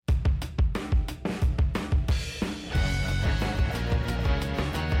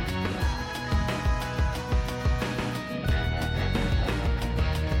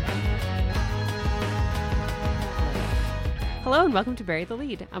Hello and welcome to Bury the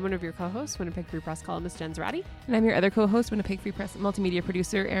Lead. I'm one of your co-hosts, Winnipeg Free Press columnist Jen Zarati. And I'm your other co-host, Winnipeg Free Press multimedia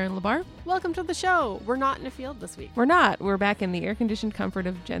producer, Erin. Welcome to the show. We're not in a field this week. We're not. We're back in the air-conditioned comfort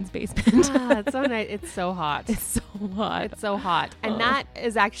of Jen's basement. It's so nice. It's so hot. It's so hot. It's so hot. And that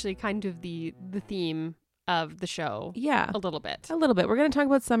is actually kind of the theme of the show. Yeah. A little bit. A little bit. We're going to talk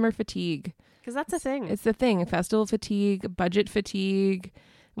about summer fatigue. Because that's a thing. It's the thing. Festival fatigue, budget fatigue,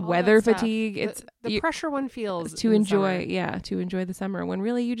 weather fatigue. It's the pressure one feels to enjoy. Yeah, to enjoy the summer when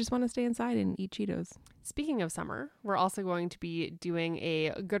really you just want to stay inside and eat Cheetos. Speaking of summer, we're also going to be doing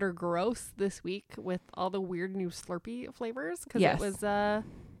a good or gross this week with all the weird new Slurpee flavors. Because it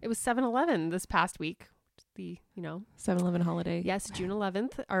was 7-Eleven this past week. The 7-Eleven holiday. Yes, June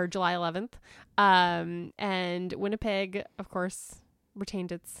 11th or July 11th. And Winnipeg, of course,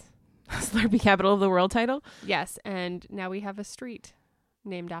 retained its Slurpee Capital of the World title. Yes, and now we have a street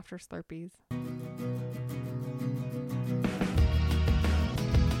named after Slurpees.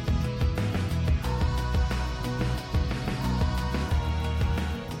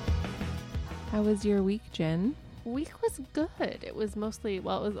 How was your week, Jen? Week was good. It was mostly, a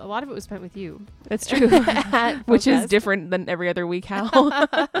lot of it was spent with you. That's true. Which is different than every other week, Hal.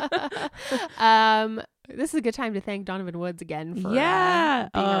 This is a good time to thank Donovan Woods again for being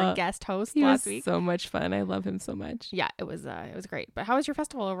our guest host last week. So much fun. I love him so much. Yeah, it was great. But how was your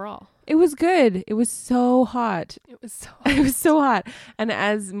festival overall? It was good. It was so hot. It was so hot. And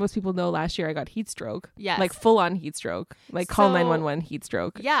as most people know, last year I got heat stroke. Yes. Like full on heat stroke. Like call 911 heat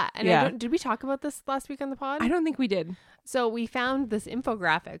stroke. Yeah. And did we talk about this last week on the pod? I don't think we did. So we found this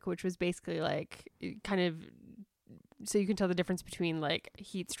infographic, which was basically like kind of, so you can tell the difference between like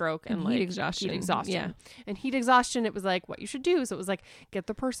heat stroke and like heat exhaustion. Yeah. And heat exhaustion, it was like what you should do. So it was like get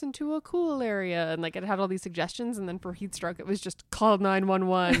the person to a cool area, and like it had all these suggestions. And then for heat stroke, it was just call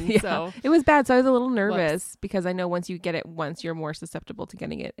 911. Yeah. So it was bad. So I was a little nervous because I know once you get it once, you're more susceptible to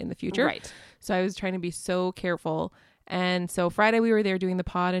getting it in the future. Right. So I was trying to be so careful. And so Friday we were there doing the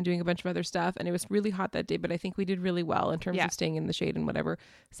pod and doing a bunch of other stuff, and it was really hot that day, but I think we did really well in terms of staying in the shade and whatever.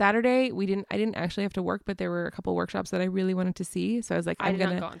 Saturday I didn't actually have to work, but there were a couple workshops that I really wanted to see. So I was like, I did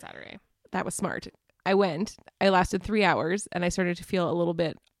not go on Saturday. That was smart. I went, I lasted 3 hours, and I started to feel a little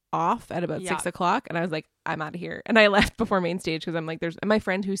bit off at about 6 o'clock, and I was like, I'm out of here. And I left before main stage because I'm like, and my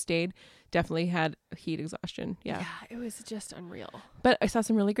friend who stayed definitely had heat exhaustion. Yeah, it was just unreal. But I saw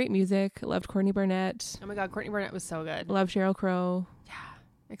some really great music. Loved Courtney Barnett. Oh my god, Courtney Barnett was so good. Loved Sheryl Crow. Yeah,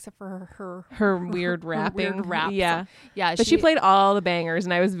 except for her weird rapping. Her weird rap. Yeah, yeah. But she played all the bangers,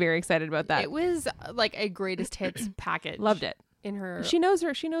 and I was very excited about that. It was like a greatest hits package. Loved it. In her, she knows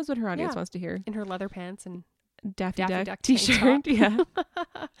what her audience wants to hear. In her leather pants and Daffy Duck t-shirt. Yeah.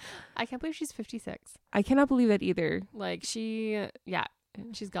 I can't believe she's 56. I cannot believe that either. Like she's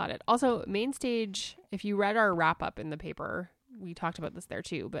got it. Also, main stage, if you read our wrap up in the paper, we talked about this there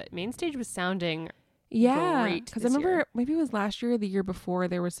too, but main stage was sounding great. Because I remember maybe it was last year or the year before,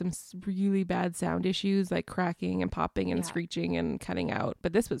 there was some really bad sound issues, like cracking and popping and screeching and cutting out.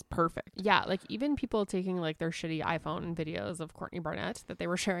 But this was perfect. Yeah, like even people taking like their shitty iPhone videos of Courtney Barnett that they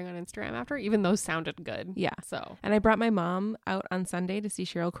were sharing on Instagram after, even those sounded good. Yeah. So. And I brought my mom out on Sunday to see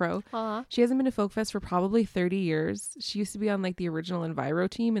Sheryl Crow. Uh-huh. She hasn't been to Folk Fest for probably 30 years. She used to be on like the original Enviro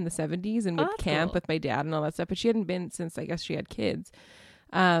team in the 70s and would camp with my dad and all that stuff. But she hadn't been since I guess she had kids.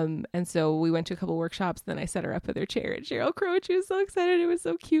 And so we went to a couple workshops. Then I set her up with her chair at Sheryl Crow. She was so excited. It was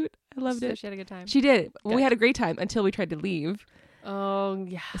so cute. I loved it. She had a good time. She did. Well, we had a great time until we tried to leave. Oh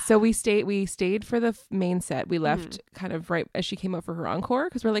yeah. So we stayed for the main set. We left kind of right as she came up for her encore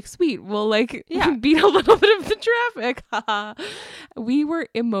because we're like, sweet, we'll like beat a little bit of the traffic. We were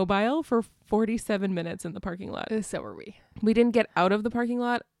immobile for 47 minutes in the parking lot. So were we. We didn't get out of the parking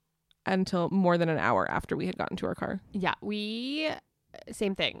lot until more than an hour after we had gotten to our car. Yeah,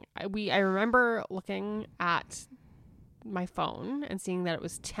 same thing. I remember looking at my phone and seeing that it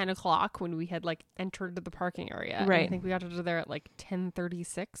was 10 o'clock when we had like entered the parking area. Right. And I think we got to there at like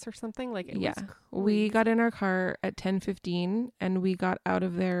 10:36 or something. Like it was crazy. We got in our car at 10:15 and we got out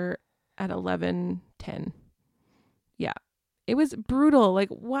of there at 11:10. Yeah. It was brutal. Like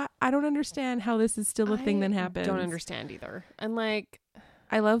what? I don't understand how this is still a thing that happens. Don't understand either. And like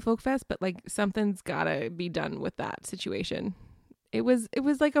I love Folk Fest, but like something's gotta be done with that situation. It was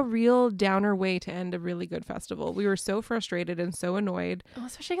like a real downer way to end a really good festival. We were so frustrated and so annoyed. Oh,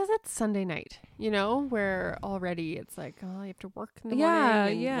 especially because it's Sunday night, where already it's like, oh, you have to work in the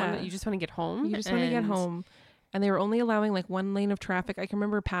morning. You just want to get home. And they were only allowing like one lane of traffic. I can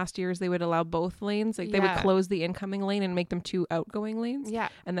remember past years they would allow both lanes. Like they would close the incoming lane and make them two outgoing lanes. Yeah.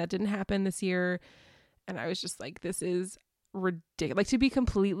 And that didn't happen this year. And I was just like, this is ridiculous. Like to be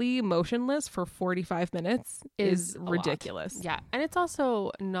completely motionless for 45 minutes is ridiculous. Yeah. And it's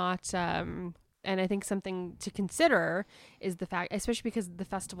also not, and I think something to consider is the fact, especially because the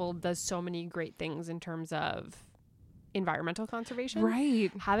festival does so many great things in terms of environmental conservation.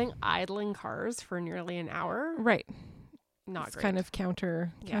 Right. Having idling cars for nearly an hour. Right. Not it's great. Kind of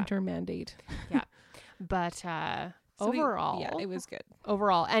counter mandate. Yeah. But overall, it was good.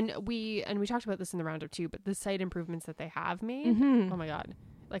 Overall, and we talked about this in the roundup too, but the site improvements that they have made, oh my God.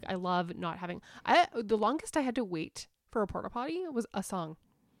 Like I love not having, the longest I had to wait for a porta potty was a song.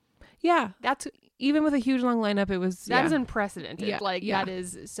 Yeah. That's even with a huge long lineup, it was, that is unprecedented. Yeah. That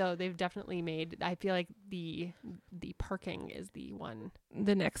is, so they've definitely made, I feel like the parking is the one.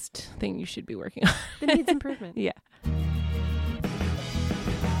 The next thing you should be working on. That needs improvement. Yeah.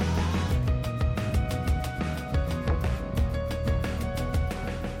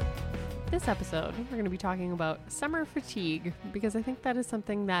 This episode, we're going to be talking about summer fatigue because I think that is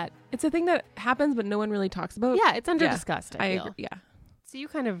something that... It's a thing that happens, but no one really talks about. Yeah, it's under-discussed, I feel. agree. Yeah. So you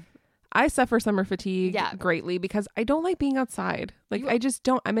kind of... I suffer summer fatigue greatly because I don't like being outside. Like, I just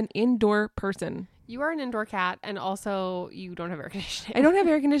don't. I'm an indoor person. You are an indoor cat, and also you don't have air conditioning. I don't have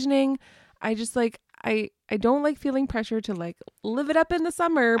air conditioning. I just like... I don't like feeling pressure to like live it up in the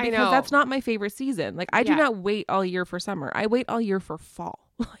summer because that's not my favorite season. Like I do not wait all year for summer. I wait all year for fall.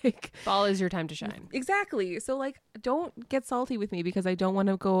 Like fall is your time to shine. Exactly. So like don't get salty with me because I don't want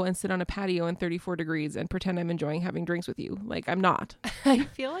to go and sit on a patio in 34 degrees and pretend I'm enjoying having drinks with you. Like I'm not. I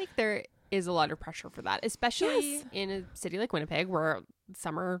feel like there is a lot of pressure for that, especially in a city like Winnipeg where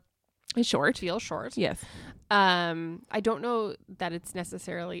summer is short. Feels short. Yes. I don't know that it's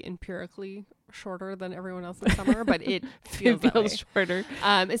necessarily empirically shorter than everyone else in summer, but it feels shorter.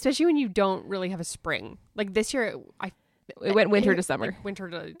 Especially when you don't really have a spring. Like this year, it went winter to summer. Like winter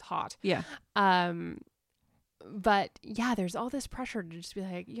to hot. Yeah. But yeah, there's all this pressure to just be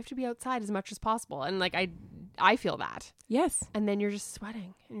like, you have to be outside as much as possible. And like, I feel that. Yes. And then you're just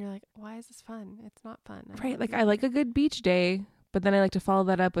sweating and you're like, why is this fun? It's not fun. Right. Like I like a good beach day. But then I like to follow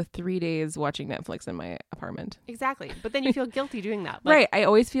that up with 3 days watching Netflix in my apartment. Exactly. But then you feel guilty doing that. Like, right. I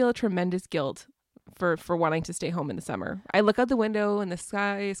always feel a tremendous guilt for wanting to stay home in the summer. I look out the window and the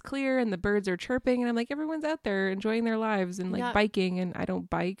sky is clear and the birds are chirping and I'm like, everyone's out there enjoying their lives and like biking, and I don't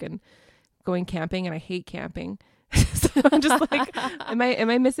bike, and going camping, and I hate camping. So I'm just like, am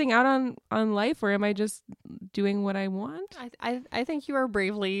I missing out on life, or am I just doing what I want? I think you are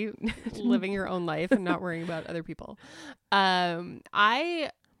bravely living your own life and not worrying about other people.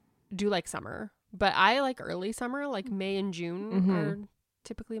 I do like summer, but I like early summer, like May and June are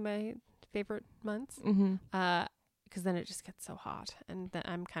typically my favorite months. Because then it just gets so hot, and then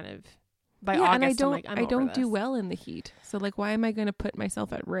I'm kind of August, and I don't do well in the heat. So like, why am I going to put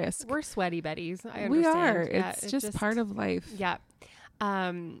myself at risk? We're sweaty Betties. I understand. We are. It's just part of life. Yeah.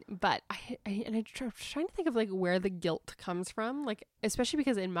 But I'm trying to think of like where the guilt comes from. Like, especially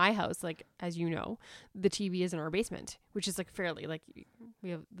because in my house, like, as you know, the TV is in our basement, which is like fairly like we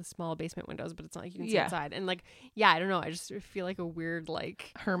have the small basement windows, but it's not like you can see outside. And like, I don't know. I just feel like a weird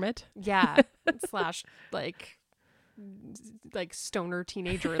like hermit. Yeah. / like stoner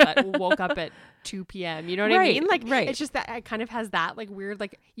teenager that woke up at 2 p.m. You know what I mean? Like, it's just that it kind of has that like weird,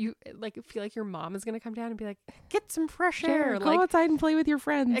 like you like feel like your mom is going to come down and be like, get some fresh air. Go like, outside and play with your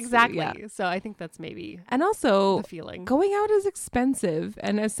friends. Exactly. Yeah. So I think that's maybe and also the feeling. Going out is expensive.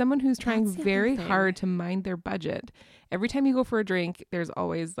 And as someone who's trying very hard to mind their budget, every time you go for a drink, there's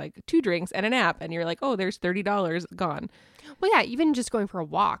always like 2 drinks and an app. And you're like, oh, there's $30 gone. Well, yeah, even just going for a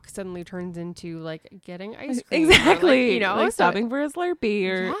walk suddenly turns into like getting ice cream. Exactly. Like, you know, like stopping for a Slurpee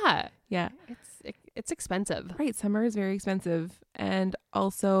or yeah. It's expensive. Right. Summer is very expensive and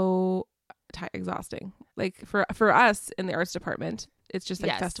also exhausting. Like for us in the arts department, it's just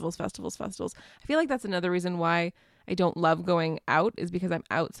like festivals. I feel like that's another reason why I don't love going out, is because I'm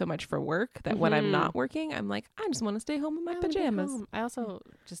out so much for work that when I'm not working, I'm like, I just want to stay home in my pajamas. I also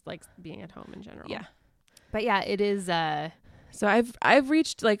just like being at home in general. Yeah. But yeah, it is. So I've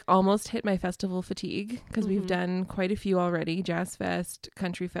reached like almost hit my festival fatigue because we've done quite a few already: Jazz Fest,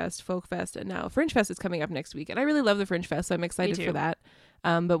 Country Fest, Folk Fest, and now Fringe Fest is coming up next week. And I really love the Fringe Fest, so I'm excited for that.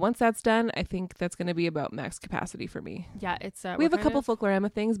 But once that's done, I think that's going to be about max capacity for me. Yeah, it's we have a couple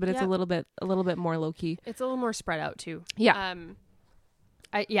Folklorama things, but it's a little bit more low key. It's a little more spread out too. Yeah.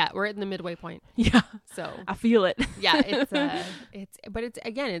 We're at the midway point. Yeah. So I feel it. Yeah, it's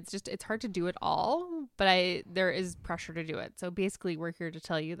hard to do it all, but there is pressure to do it. So basically we're here to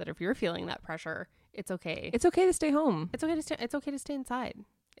tell you that if you're feeling that pressure, it's okay. It's okay to stay home. It's okay to stay inside.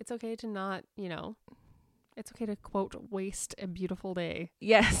 It's okay to not, It's okay to, quote, waste a beautiful day.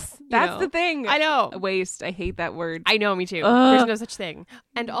 Yes, that's the thing. I know. Waste. I hate that word. I know, me too. There's no such thing.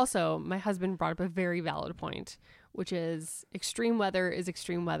 And also, my husband brought up a very valid point, which is extreme weather is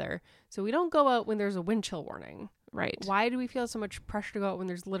extreme weather. So we don't go out when there's a wind chill warning. Right. Why do we feel so much pressure to go out when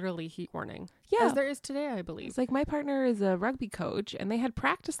there's literally heat warning? Yeah. As there is today, I believe. It's like my partner is a rugby coach and they had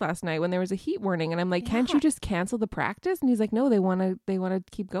practice last night when there was a heat warning. And I'm like, can't you just cancel the practice? And he's like, no, they want to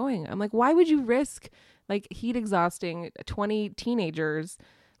keep going. I'm like, why would you risk like heat exhausting 20 teenagers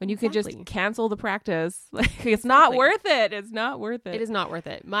when you could just cancel the practice? Like, it's not worth it. It's not worth it. It is not worth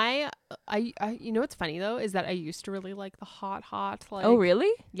it. You know what's funny though, is that I used to really like the hot, like, oh,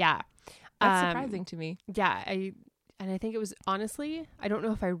 really? Yeah. That's surprising to me. Yeah. I think it was, honestly, I don't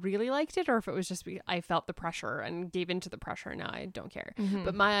know if I really liked it or if it was just I felt the pressure and gave into the pressure. Now I don't care. Mm-hmm.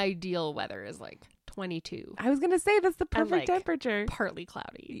 But my ideal weather is like 22. I was going to say that's the perfect temperature. Partly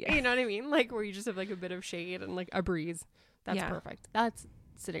cloudy. Yeah. You know what I mean? Like where you just have like a bit of shade and like a breeze. That's perfect. That's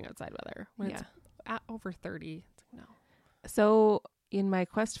sitting outside weather. When it's at over 30, it's like, no. So in my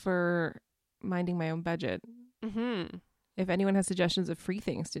quest for minding my own budget, if anyone has suggestions of free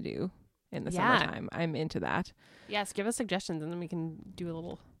things to do in the summertime, I'm into that. Yes, give us suggestions and then we can do a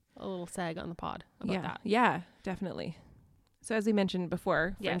little seg on the pod about that. Yeah, definitely. So as we mentioned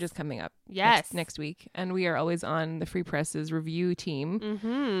before, Fringe is coming up next week, and we are always on the Free Press's review team.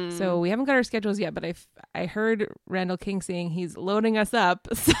 Mm-hmm. So we haven't got our schedules yet, but I heard Randall King saying he's loading us up,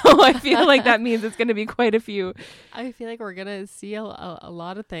 so I feel like that means it's going to be quite a few. I feel like we're going to see a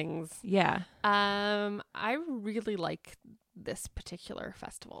lot of things. Yeah. I really like this particular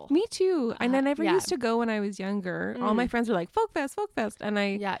festival. Me too. And I never used to go when I was younger. All my friends were like, Folk Fest.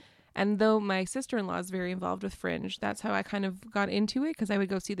 And though my sister-in-law is very involved with Fringe, that's how I kind of got into it, because I would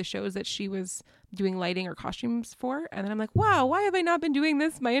go see the shows that she was doing lighting or costumes for. And then I'm like, wow, why have I not been doing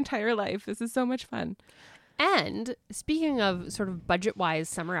this my entire life? This is so much fun. And speaking of sort of budget-wise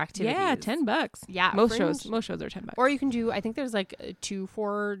summer activities. Yeah, $10. Yeah. Most shows are $10. Or you can do, I think there's like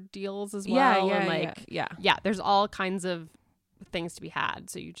 2-for deals as well. Yeah. There's all kinds of things to be had,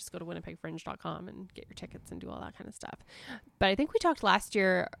 so you just go to winnipegfringe.com and get your tickets and do all that kind of stuff. But I think we talked last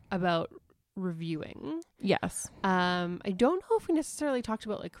year about reviewing. Yes. I don't know if we necessarily talked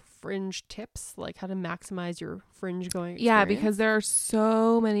about like Fringe tips, like how to maximize your Fringe going experience. Yeah, because there are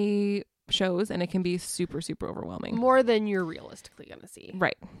so many shows and it can be super, super overwhelming. More than you're realistically going to see.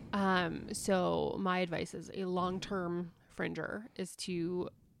 Right. So my advice as a long-term Fringer is to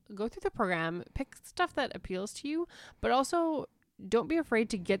go through the program, pick stuff that appeals to you, but also don't be afraid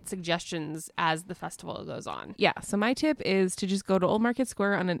to get suggestions as the festival goes on. Yeah. So my tip is to just go to Old Market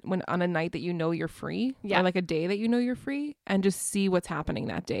Square on a night that you know you're free, or like a day that you know you're free, and just see what's happening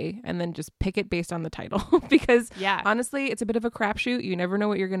that day, and then just pick it based on the title. Because honestly, it's a bit of a crapshoot. You never know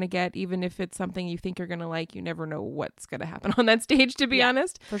what you're going to get, even if it's something you think you're going to like. You never know what's going to happen on that stage, to be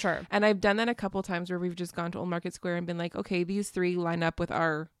honest. For sure. And I've done that a couple times where we've just gone to Old Market Square and been like, okay, these 3 line up with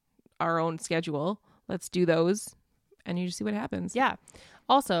our own schedule. Let's do those. And you just see what happens. Yeah.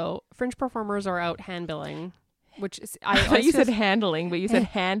 Also, Fringe performers are out hand billing, which is, I thought you said handling, but you said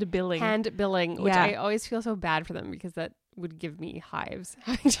hand billing. Hand billing, which I always feel so bad for them because that would give me hives.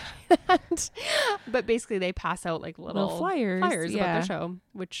 But basically they pass out like little flyers about their show,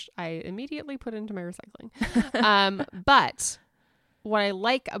 which I immediately put into my recycling. But what I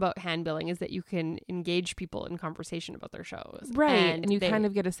like about hand billing is that you can engage people in conversation about their shows. Right. And you kind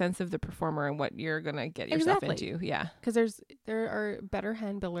of get a sense of the performer and what you're going to get yourself into. Yeah. Because there are better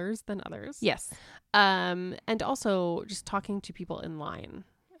hand billers than others. Yes. And also just talking to people in line.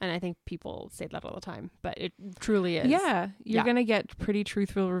 And I think people say that all the time, but it truly is. Yeah. You're going to get pretty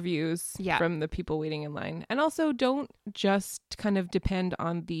truthful reviews from the people waiting in line. And also don't just kind of depend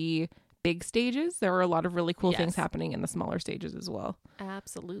on the big stages. There are a lot of really cool things happening in the smaller stages as well.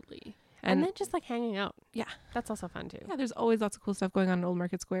 Absolutely. And then just like hanging out. Yeah. That's also fun too. Yeah, there's always lots of cool stuff going on in Old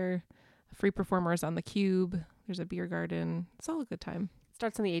Market Square. Free performers on the Cube. There's a beer garden. It's all a good time. It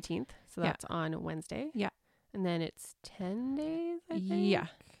starts on the 18th. So that's on Wednesday. Yeah. And then it's 10 days, I think. Yeah.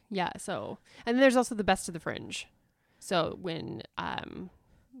 Yeah. So, and then there's also the Best of the Fringe. So when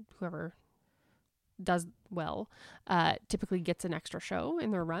whoever does well typically gets an extra show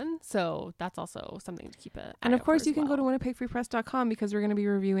in their run, so that's also something to keep an eye and of course out for you can go to winnipegfreepress.com because we're going to be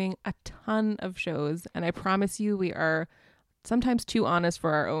reviewing a ton of shows, and I promise you we are sometimes too honest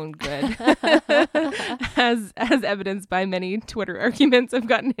for our own good, as evidenced by many Twitter arguments I've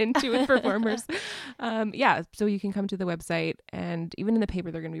gotten into with performers. So you can come to the website, and even in the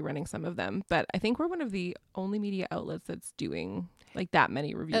paper they're going to be running some of them. But I think we're one of the only media outlets that's doing like that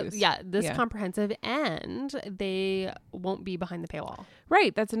many reviews. Comprehensive, and they won't be behind the paywall.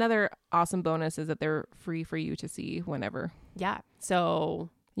 Right. That's another awesome bonus, is that they're free for you to see whenever. Yeah. So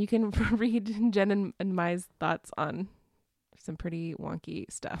you can read Jen and Mai's thoughts on some pretty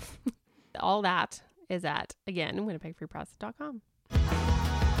wonky stuff. All that is at, again, winnipegfreepress.com.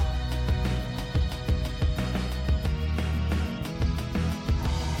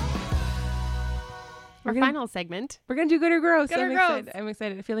 Our final segment. We're going to do Good or Gross. Good or Gross. I'm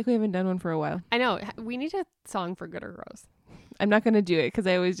excited. I feel like we haven't done one for a while. I know. We need a song for Good or Gross. I'm not going to do it because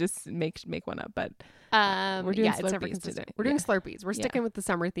I always just make one up, but we're doing Slurpees today. We're doing Slurpees. We're sticking with the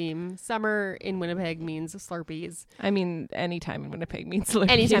summer theme. Summer in Winnipeg means Slurpees. I mean, anytime in Winnipeg means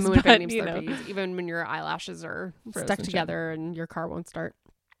Slurpees. Anytime in Winnipeg means Slurpees, even when your eyelashes are stuck together and your car won't start.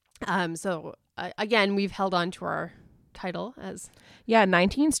 Again, we've held on to our title as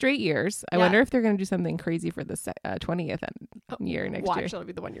 19 straight years. I wonder if they're going to do something crazy for the 20th year next year. Watch, it'll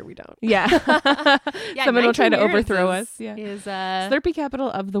be the one year we don't. Someone will try to overthrow us. Is Slurpee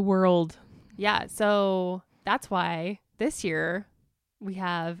Capital of the world. So that's why this year we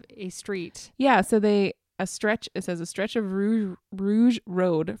have a street. So it says a stretch of Rouge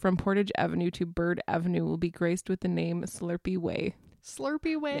Road from Portage Avenue to Bird Avenue will be graced with the name Slurpee Way.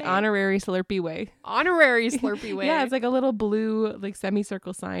 Slurpee Way. The honorary Slurpee Way. Honorary Slurpee Way. It's like a little blue like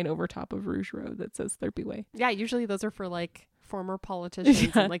semicircle sign over top of Rouge Road that says Slurpee Way. Usually those are for like former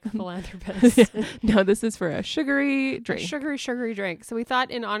politicians and like philanthropists. No, this is for a sugary drink. Sugary drink. So we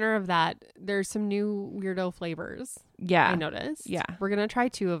thought in honor of that, there's some new weirdo flavors. I noticed. We're going to try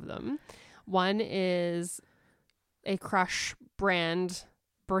 2 of them. One is a Crush brand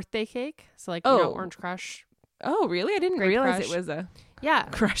birthday cake. So like, Orange Crush. Oh, really? I didn't realize Crush. It was a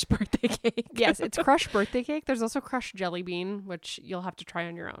Crush birthday cake. Yes, it's Crush birthday cake. There's also Crush jelly bean, which you'll have to try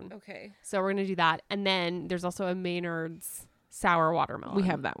on your own. Okay. So we're going to do that. And then there's also a Maynard's sour watermelon. We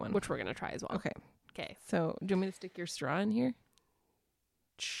have that one. Which we're going to try as well. Okay. So do you want me to stick your straw in here?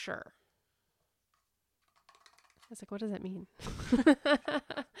 Sure. I was like, what does that mean?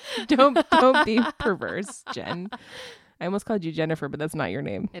 Don't be perverse, Jen. I almost called you Jennifer, but that's not your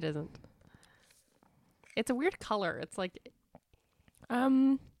name. It isn't. It's a weird color. It's like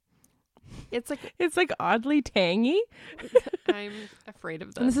it's like oddly tangy. I'm afraid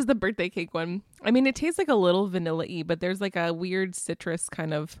of this. And this is the birthday cake one. I mean, it tastes like a little vanilla-y, but there's like a weird citrus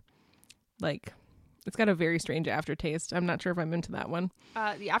kind of like, it's got a very strange aftertaste. I'm not sure if I'm into that one.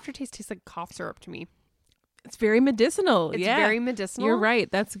 The aftertaste tastes like cough syrup to me. It's very medicinal. It's very medicinal. You're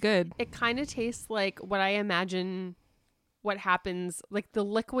right. That's good. It kind of tastes like what I imagine what happens, like the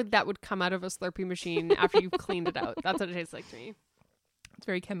liquid that would come out of a Slurpee machine after you've cleaned it out. That's what it tastes like to me. It's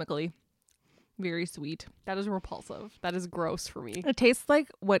very chemically, very sweet. That is repulsive. That is gross for me. It tastes like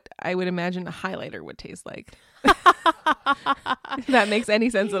what I would imagine a highlighter would taste like. If that makes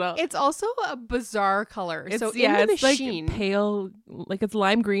any sense at all. It's also a bizarre color. It's in the machine, like pale, like it's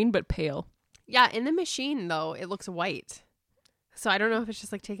lime green, but pale. Yeah, in the machine though, it looks white. So I don't know if it's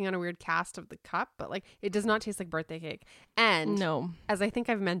just like taking on a weird cast of the cup, but like it does not taste like birthday cake. And no, as I think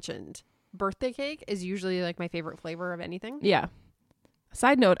I've mentioned, birthday cake is usually like my favorite flavor of anything. Yeah.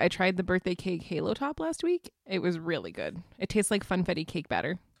 Side note, I tried the birthday cake Halo Top last week. It was really good. It tastes like funfetti cake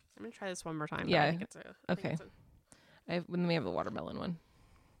batter. I'm going to try this one more time. Yeah. I think it's okay. Then we have the watermelon one.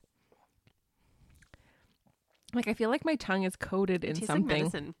 Like, I feel like my tongue is coated in something. Like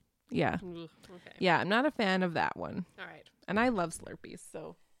medicine. Yeah. Ugh, okay. Yeah, I'm not a fan of that one. All right. And I love Slurpees,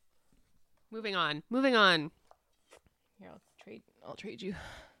 so. Moving on. Here, I'll trade you.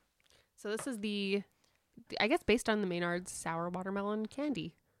 So this is the I guess based on the Maynard's sour watermelon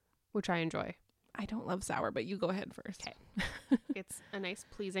candy, which I enjoy. I don't love sour, but you go ahead first. Okay. It's a nice,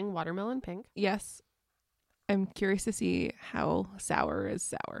 pleasing watermelon pink. Yes. I'm curious to see how sour is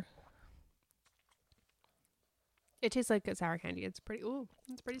sour. It tastes like a sour candy. It's pretty sour.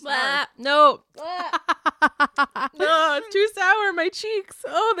 No. No, it's too sour. My cheeks.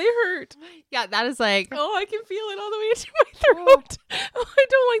 Oh, they hurt. Yeah, that is like... Oh, I can feel it all the way to my throat. Oh, I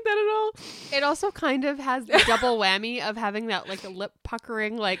don't like that at all. It also kind of has the double whammy of having that like a lip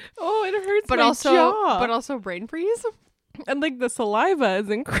puckering, like... Oh, it hurts but my jaw. But also brain freeze. And like the saliva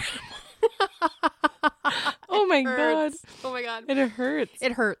is incredible. Oh my god. Oh my god. It hurts.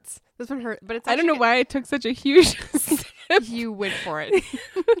 It hurts. This one hurt, but it's I don't know why I took such a huge sip. You went for it.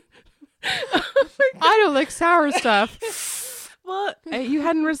 I don't like sour stuff. Well, you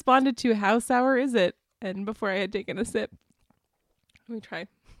hadn't responded to how sour is it? And before I had taken a sip. Let me try.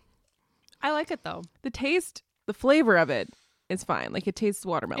 I like it though. The taste, the flavor of it is fine. Like it tastes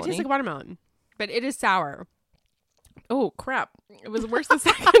watermelon. It tastes like watermelon, but it is sour. Oh crap! It was worse the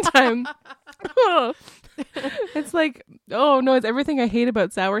second time. Oh. It's like, oh no, it's everything I hate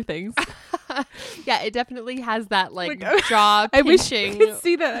about sour things. Yeah, it definitely has that like jaw pinching. I wish you could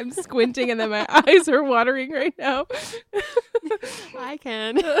see that. I'm squinting and then my eyes are watering right now. I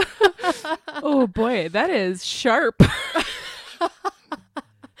can. Oh boy, that is sharp.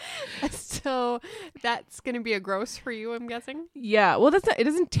 So that's going to be a gross for you, I'm guessing? Yeah. Well, that's not, it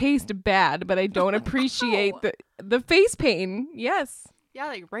doesn't taste bad, but I don't appreciate the face pain. Yes. Yeah,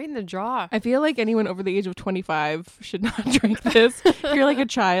 like right in the jaw. I feel like anyone over the age of 25 should not drink this. If you're like a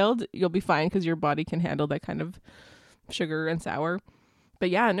child, you'll be fine because your body can handle that kind of sugar and sour. But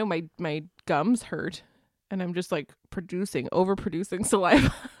yeah, no, my gums hurt and I'm just like overproducing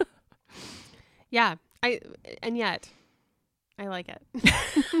saliva. Yeah. And yet I like it.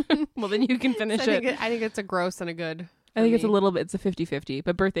 Well, then you can finish it. I think it's a gross and a good. I think it's a little bit, it's a 50-50,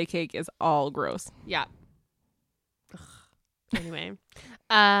 but birthday cake is all gross. Yeah. Ugh. Anyway.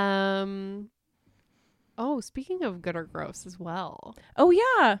 Oh, speaking of good or gross as well. Oh,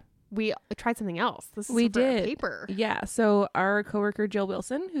 yeah. We tried something else. We did. Paper. Yeah. So our coworker, Jill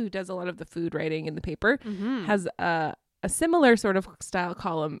Wilson, who does a lot of the food writing in the paper, has a similar sort of style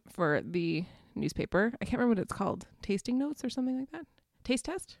column for the newspaper. I can't remember what it's called. Tasting notes or something like that. Taste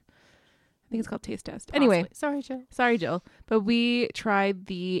test? I think it's called Taste Test. Possibly. Anyway. Sorry, Jill. But we tried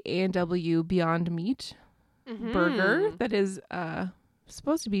the A&W Beyond Meat burger that is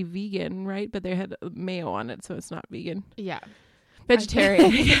supposed to be vegan, right? But they had mayo on it, so it's not vegan. Yeah.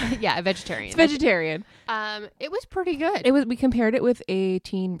 Vegetarian. Yeah, a vegetarian. It's vegetarian. It was pretty good. We compared it with a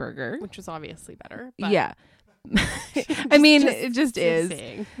teen burger. Which was obviously better. But Yeah. I mean, it just is.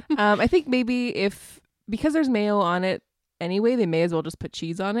 I think maybe because there's mayo on it anyway, they may as well just put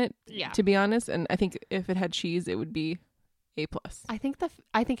cheese on it. Yeah. To be honest, and I think if it had cheese, it would be A+. I think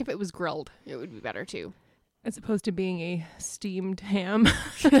if it was grilled, it would be better too. As opposed to being a steamed ham,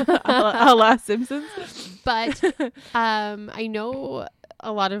 a la Simpsons. But I know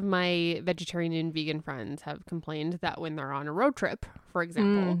a lot of my vegetarian and vegan friends have complained that when they're on a road trip, for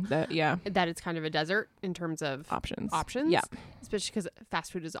example, that it's kind of a desert in terms of options. Yeah. Especially because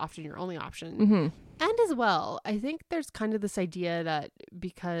fast food is often your only option. And as well, I think there's kind of this idea that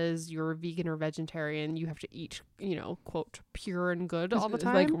because you're vegan or vegetarian, you have to eat, quote, pure and good all the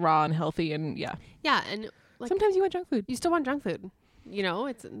time. Like raw and healthy and yeah. Yeah. And like, sometimes you want junk food. You still want junk food.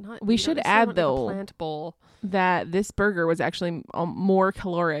 It's not. We should add though like a plant bowl. That this burger was actually more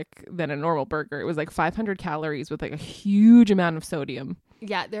caloric than a normal burger. It was like 500 calories with like a huge amount of sodium.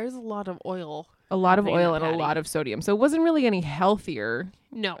 Yeah, there's a lot of oil. A lot of oil and a lot of sodium. So it wasn't really any healthier.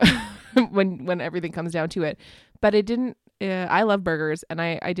 No. when everything comes down to it. But it didn't. I love burgers and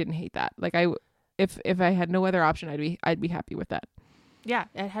I didn't hate that. Like if I had no other option, I'd be happy with that. Yeah,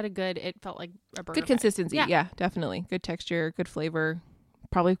 it felt like a burger. Good consistency. Yeah, definitely. Good texture, good flavor.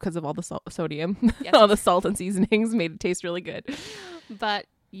 Probably because of all the sodium. Yes. All the salt and seasonings made it taste really good. But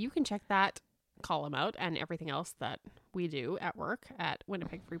you can check that column out and everything else that we do at work at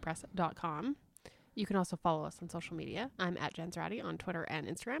winnipegfreepress.com. You can also follow us on social media. I'm at Jen's Ratty on Twitter and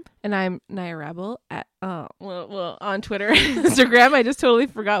Instagram. And I'm Naya Rabble at on Twitter and Instagram. I just totally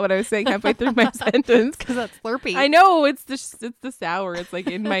forgot what I was saying halfway through my sentence. Because that's Slurpee. I know, it's the sour. It's like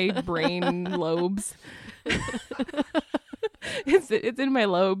in my brain lobes. It's in my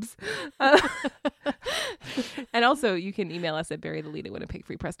lobes. And also you can email us at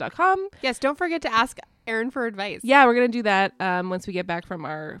burythelead@winnipegfreepress.com. Yes, don't forget to ask Erin for advice. Yeah, we're going to do that once we get back from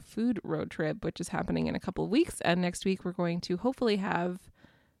our food road trip, which is happening in a couple of weeks. And next week we're going to hopefully have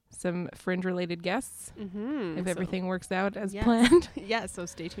some fringe related guests if everything works out as planned. Yeah, so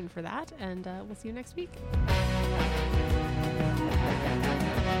stay tuned for that and we'll see you next week.